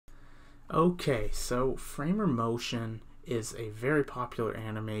Okay, so Framer Motion is a very popular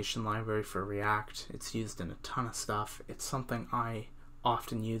animation library for React. It's used in a ton of stuff. It's something I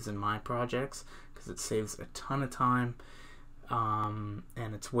often use in my projects because it saves a ton of time,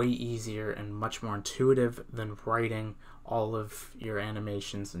 and it's way easier and much more intuitive than writing all of your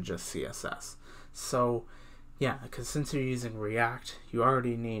animations in just CSS. So yeah, because since you're using React, you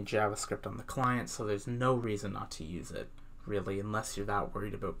already need JavaScript on the client, so there's no reason not to use it, really, unless you're that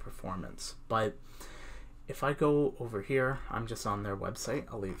worried about performance. But if I go over here, I'm just on their website.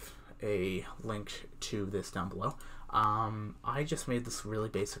 I'll leave a link to this down below. I just made this really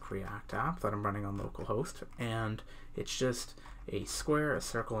basic React app that I'm running on localhost, and it's just a square, a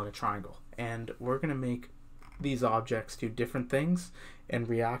circle, and a triangle. And we're going to make these objects do different things and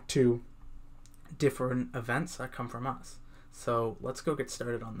react to different events that come from us. So let's go get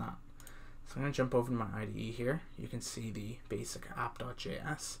started on that. So I'm going to jump over to my IDE here. You can see the basic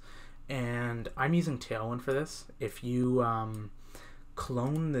app.js, and I'm using Tailwind for this. If you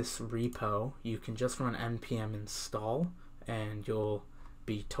clone this repo, you can just run npm install and you'll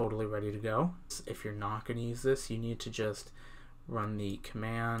be totally ready to go. If you're not going to use this, you need to just run the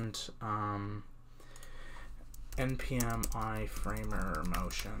command npm iframer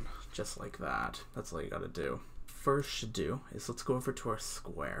motion, just like that. That's all you got to do. First should do is let's go over to our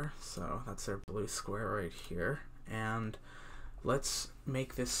square. So that's our blue square right here, and let's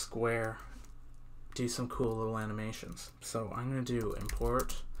make this square do some cool little animations. So I'm going to do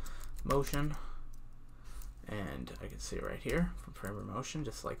import motion, and I can see it right here from Framer Motion,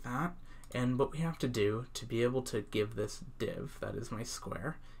 just like that. And what we have to do to be able to give this div, that is my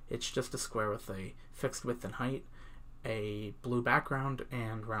square, it's just a square with a fixed width and height, a blue background,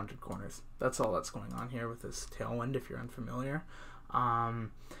 and rounded corners. That's all that's going on here with this Tailwind, if you're unfamiliar. To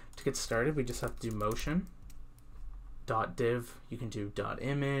get started, we just have to do motion .div. You can do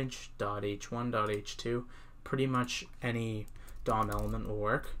 .image, .h1, .h2. Pretty much any DOM element will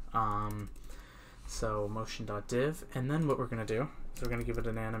work. So motion.div, and then what we're going to do is we're going to give it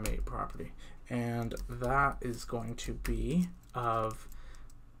an animate property, and that is going to be of,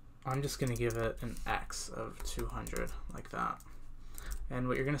 I'm just going to give it an x of 200, like that. And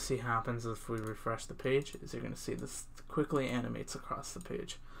what you're going to see happens if we refresh the page is you're going to see this quickly animates across the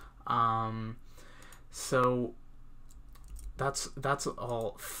page. So that's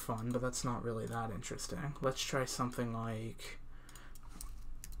all fun, but that's not really that interesting. Let's try something like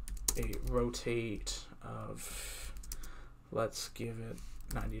a rotate of, let's give it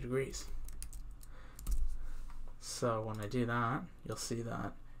 90 degrees. So when I do that, you'll see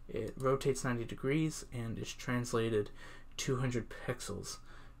that it rotates 90 degrees and is translated 200 pixels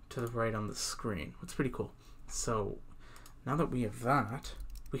to the right on the screen. It's pretty cool. So now that we have that,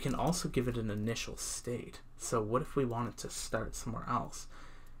 we can also give it an initial state. So what if we wanted to start somewhere else?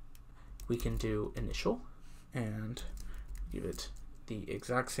 We can do initial and give it the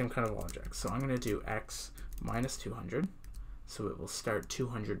exact same kind of object. So I'm going to do x minus 200, so it will start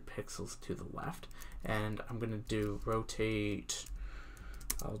 200 pixels to the left, and I'm going to do rotate,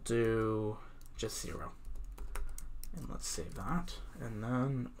 I'll do just 0, and let's save that. And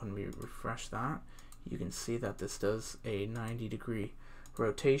then when we refresh that, you can see that this does a 90-degree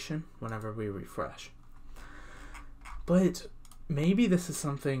rotation whenever we refresh. But maybe this is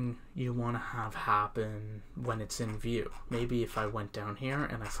something you want to have happen when it's in view. Maybe if I went down here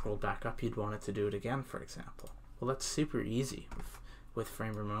and I scrolled back up, you'd want it to do it again, for example. Well, that's super easy with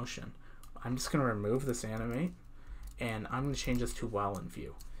Framer Motion. I'm just going to remove this animate, and I'm going to change this to while in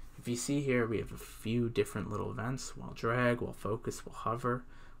view. If you see here, we have a few different little events: while drag, while focus, while hover,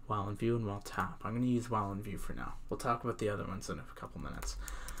 while in view, and while tap. I'm going to use while in view for now. We'll talk about the other ones in a couple minutes.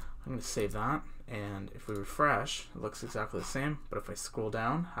 I'm going to save that, and if we refresh, it looks exactly the same, but if I scroll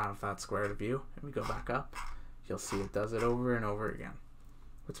down, have that square to view, and we go back up, you'll see it does it over and over again.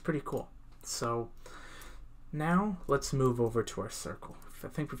 It's pretty cool. So now let's move over to our circle. I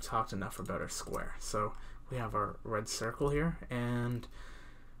think we've talked enough about our square. So we have our red circle here, and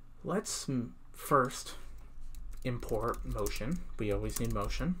let's first import motion. We always need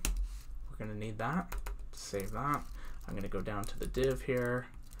motion. We're going to need that. Save that. I'm going to go down to the div here,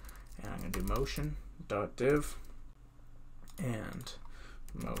 and I'm going to do motion.div and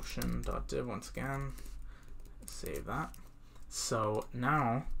motion.div once again. Save that. So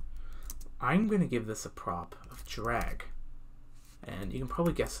now I'm going to give this a prop of drag, and you can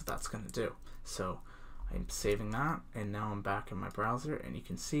probably guess what that's going to do. So I'm saving that, and now I'm back in my browser, and you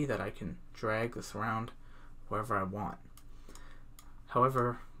can see that I can drag this around wherever I want.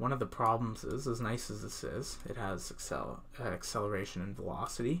 However, one of the problems is, as nice as this is, it has acceleration and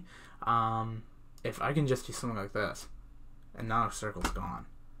velocity. If I can just do something like this, and now our circle's gone.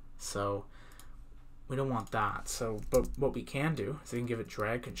 So we don't want that. So, but what we can do is we can give it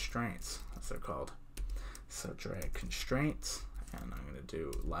drag constraints, as they're called. So drag constraints, and I'm going to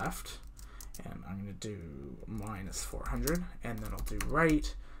do left, and I'm going to do minus 400, and then I'll do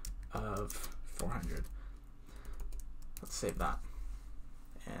right of 400. Let's save that.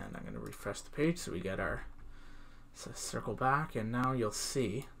 And I'm going to refresh the page so we get our circle back, and now you'll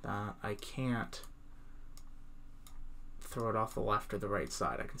see that I can't throw it off the left or the right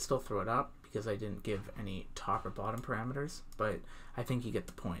side. I can still throw it up because I didn't give any top or bottom parameters, but I think you get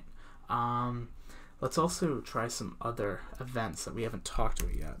the point. Let's also try some other events that we haven't talked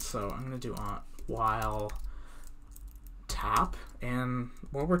about yet. So I'm going to do while tap, and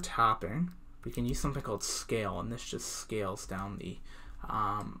while we're tapping, we can use something called scale, and this just scales down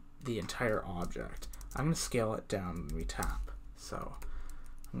the entire object. I'm going to scale it down when we tap. So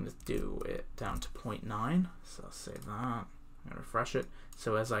I'm going to do it down to 0.9. So I'll save that. I'm going to refresh it.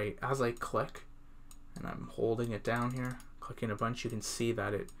 So as I click, and I'm holding it down here, clicking a bunch, you can see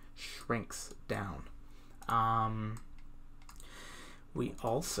that it shrinks down. We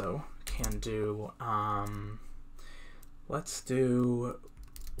also can do, let's do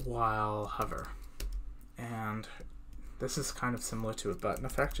while hover. And this is kind of similar to a button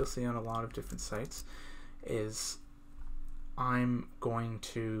effect you'll see on a lot of different sites. Is I'm going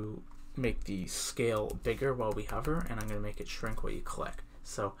to make the scale bigger while we hover, and I'm going to make it shrink while you click.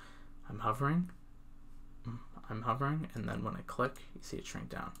 So I'm hovering, and then when I click, you see it shrink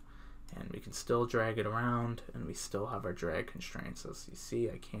down. And we can still drag it around, and we still have our drag constraints. As you see,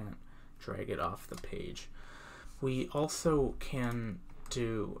 I can't drag it off the page. We also can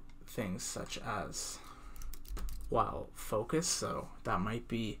do things such as while focus, so that might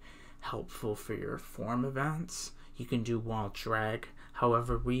be helpful for your form events. You can do while drag.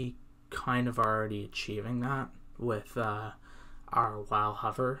 However, we kind of already achieving that with our while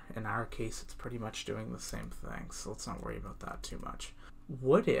hover. In our case, it's pretty much doing the same thing, so let's not worry about that too much.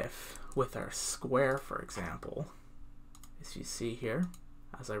 What if, with our square, for example, as you see here,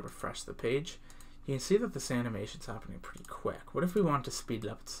 as I refresh the page, you can see that this animation's happening pretty quick. What if we want to speed it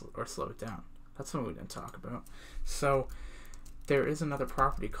up or slow it down? That's something we didn't talk about. So there is another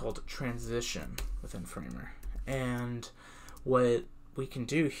property called transition within Framer. And what we can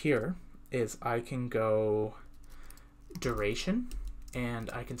do here is I can go duration, and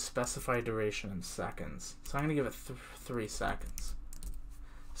I can specify duration in seconds. So I'm going to give it 3 seconds.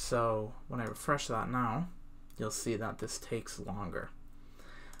 So when I refresh that now, you'll see that this takes longer.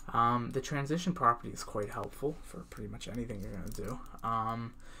 The transition property is quite helpful for pretty much anything you're going to do.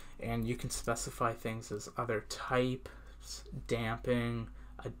 And you can specify things as other types, damping,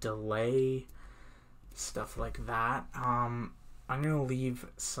 a delay, stuff like that. I'm going to leave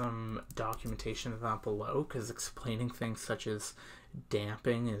some documentation of that below, because explaining things such as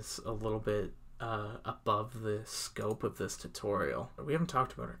damping is a little bit above the scope of this tutorial. We haven't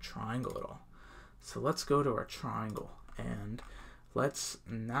talked about our triangle at all. So let's go to our triangle, and let's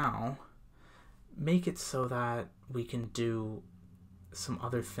now make it so that we can do some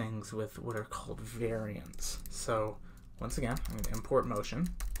other things with what are called variants. So once again, I'm going to import motion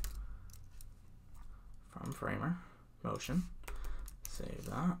from Framer, motion, save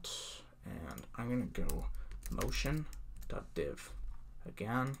that, and I'm going to go motion.div.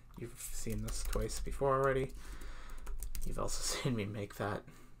 Again, you've seen this twice before already. You've also seen me make that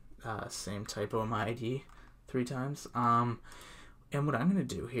same typo in my ID 3 times. And what I'm going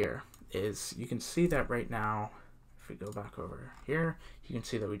to do here is, you can see that right now, if we go back over here, you can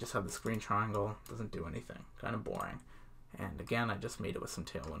see that we just have this green triangle. Doesn't do anything, kind of boring. And again, I just made it with some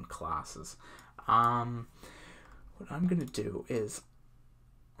Tailwind classes. What I'm going to do is,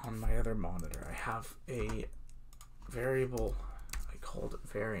 on my other monitor, I have a variable called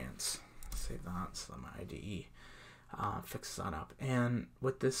variance. Save that so that my IDE fixes that up. And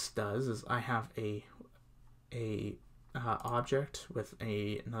what this does is, I have a object with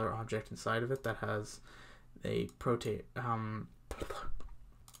another object inside of it that has a property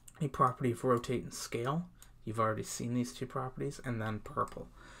of rotate and scale. You've already seen these 2 properties, and then purple.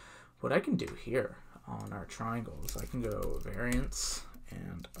 What I can do here on our triangle is I can go variance,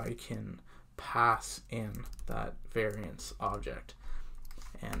 and I can pass in that variance object.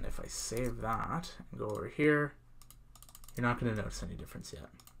 And if I save that and go over here, you're not going to notice any difference yet.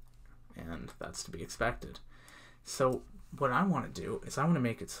 And that's to be expected. So what I want to do is, I want to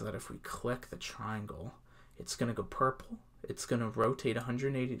make it so that if we click the triangle, it's going to go purple, it's going to rotate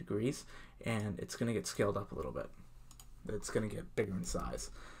 180 degrees, and it's going to get scaled up a little bit. It's going to get bigger in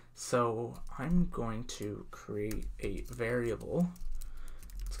size. So I'm going to create a variable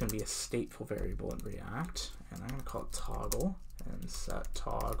It's going to be a stateful variable in React, and I'm going to call it toggle and set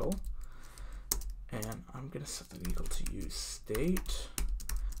toggle. And I'm going to set that equal to useState,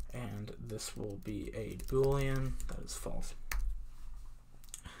 and this will be a Boolean that is false.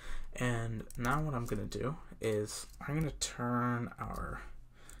 And now what I'm going to do is I'm going to turn our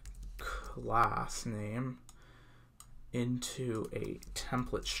class name into a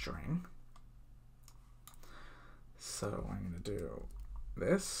template string. So I'm going to do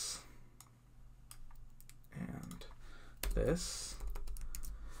this and this,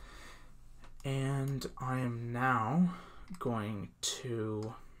 and I am now going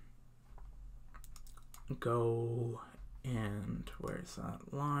to go and where's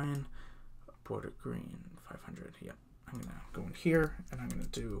that line? Border green 500. Yep. I'm going to go in here and I'm going to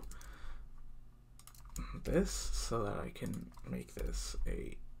do this so that I can make this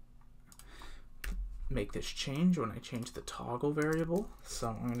change when I change the toggle variable. So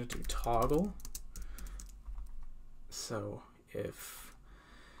I'm going to do toggle. So if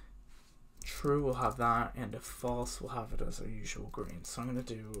true, we'll have that, and if false, we'll have it as our usual green. So I'm going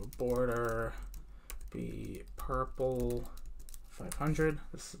to do border be purple 500.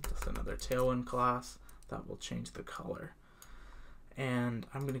 This is just another Tailwind class that will change the color. And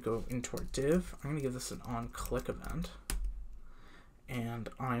I'm going to go into our div. I'm going to give this an onClick event. And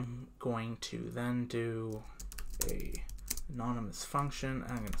I'm going to then do a anonymous function,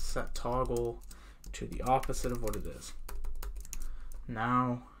 and I'm going to set toggle to the opposite of what it is.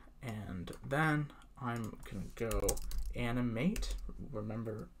 Now, and then I'm going to go animate.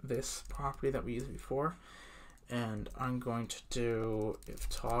 Remember this property that we used before. And I'm going to do if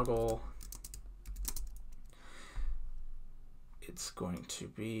toggle, it's going to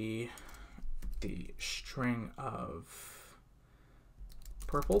be the string of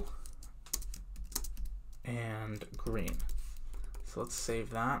purple and green. So let's save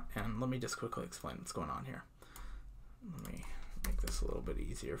that, and let me just quickly explain what's going on here. Let me make this a little bit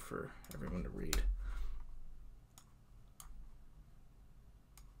easier for everyone to read.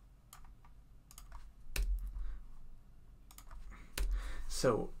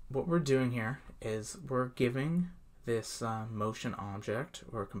 So what we're doing here is we're giving this motion object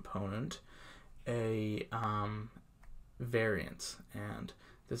or component a variance, and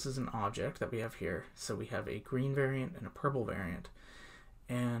this is an object that we have here. So we have a green variant and a purple variant,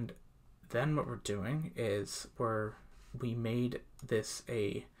 and then what we're doing is we made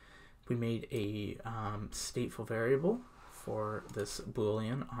a stateful variable for this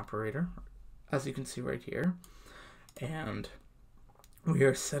Boolean operator, as you can see right here, and we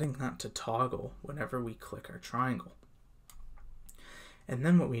are setting that to toggle whenever we click our triangle. And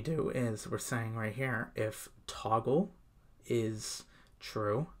then what we do is we're saying right here, if toggle is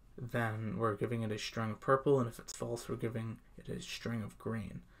true, then we're giving it a string of purple, and if it's false, we're giving it a string of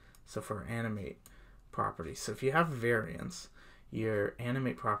green. So for our animate property, so if you have variance, your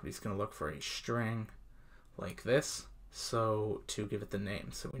animate property is going to look for a string like this, so to give it the name.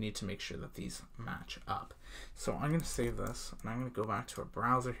 So we need to make sure that these match up. So I'm going to save this, and I'm going to go back to our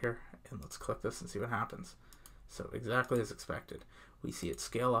browser here, and let's click this and see what happens. So exactly as expected, we see it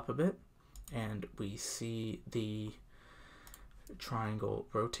scale up a bit, and we see the triangle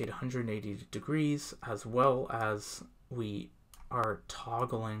rotate 180 degrees, as well as we are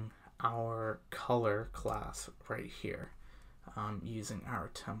toggling our color class right here using our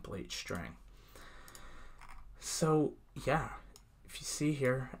template string. So yeah, if you see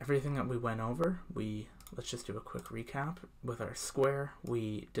here, everything that we went over, let's just do a quick recap. With our square,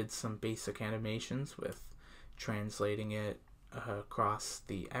 we did some basic animations with translating it across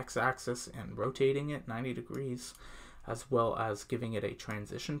the x-axis and rotating it 90 degrees, as well as giving it a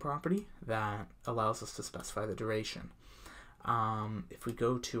transition property that allows us to specify the duration. If we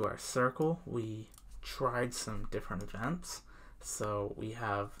go to our circle, we tried some different events. So we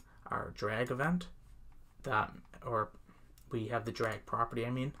have our drag event, we have the drag property,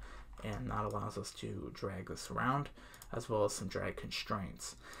 and that allows us to drag this around, as well as some drag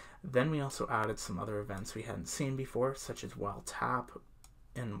constraints. Then we also added some other events we hadn't seen before, such as while tap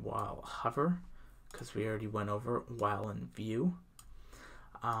and while hover, because we already went over while in view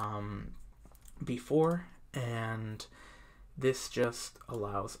before, and this just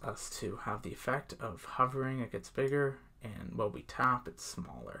allows us to have the effect of hovering, it gets bigger, and while we tap, it's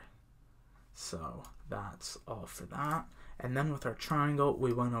smaller. So that's all for that. And then with our triangle,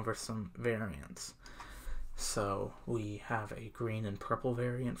 we went over some variants. So we have a green and purple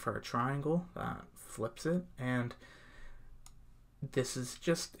variant for our triangle that flips it, and this is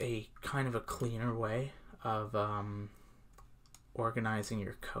just a kind of a cleaner way of organizing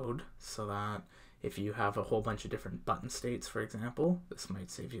your code so that If you have a whole bunch of different button states, for example, this might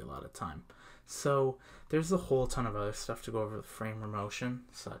save you a lot of time. So there's a whole ton of other stuff to go over with frame motion,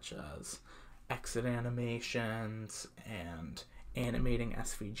 such as exit animations and animating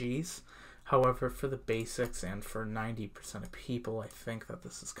SVGs. However, for the basics and for 90% of people, I think that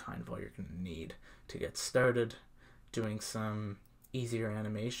this is kind of all you're going to need to get started doing some easier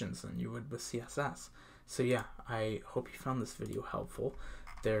animations than you would with CSS. So yeah, I hope you found this video helpful.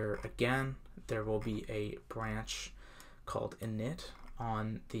 There will be a branch called init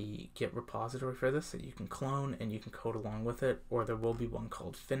on the Git repository for this that you can clone and you can code along with it, or there will be one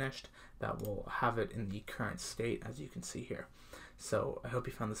called finished that will have it in the current state as you can see here. So I hope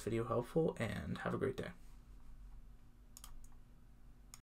you found this video helpful and have a great day.